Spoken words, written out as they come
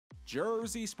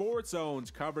Jersey Sports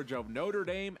Zone's coverage of Notre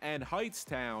Dame and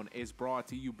Hightstown is brought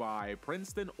to you by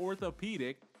Princeton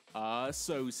Orthopedic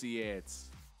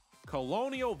Associates.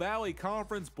 Colonial Valley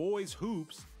Conference Boys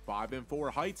Hoops,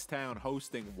 5-4 Hightstown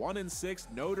hosting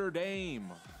 1-6 Notre Dame.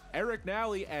 Eric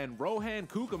Nally and Rohan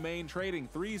Kukamane trading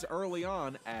threes early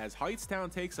on as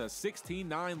Hightstown takes a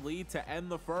 16-9 lead to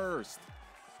end the first.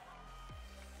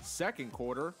 Second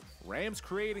quarter, Rams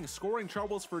creating scoring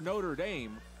troubles for Notre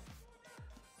Dame.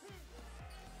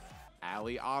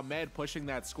 Ali Ahmed pushing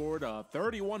that score to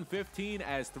 31-15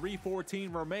 as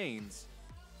 3:14 remains.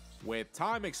 With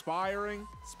time expiring,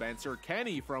 Spencer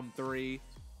Kenny from three.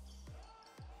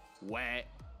 Wet.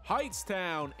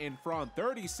 Hightstown in front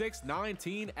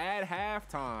 36-19 at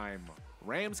halftime.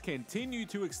 Rams continue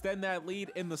to extend that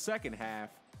lead in the second half.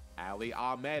 Ali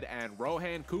Ahmed and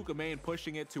Rohan Kukamane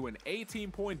pushing it to an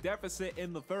 18-point deficit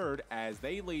in the third as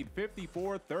they lead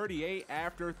 54-38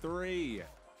 after three.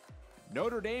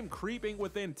 Notre Dame creeping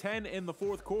within 10 in the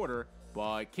fourth quarter,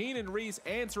 but Keenan Reese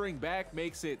answering back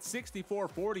makes it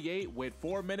 64-48 with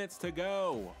 4 minutes to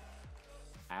go.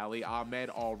 Ali Ahmed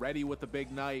already with the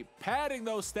big night, padding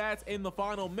those stats in the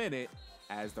final minute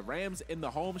as the Rams in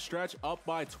the home stretch up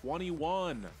by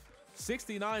 21.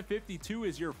 69-52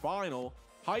 is your final,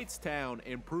 Hightstown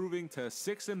improving to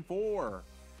 6-4.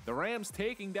 The Rams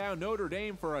taking down Notre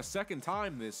Dame for a second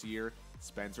time this year,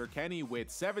 Spencer Kenny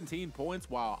with 17 points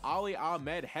while Ali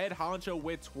Ahmed head honcho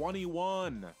with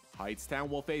 21. Hightstown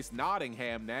will face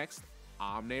Nottingham next.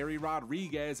 I'm Neri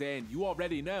Rodriguez and you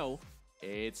already know,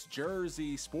 it's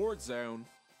Jersey Sports Zone.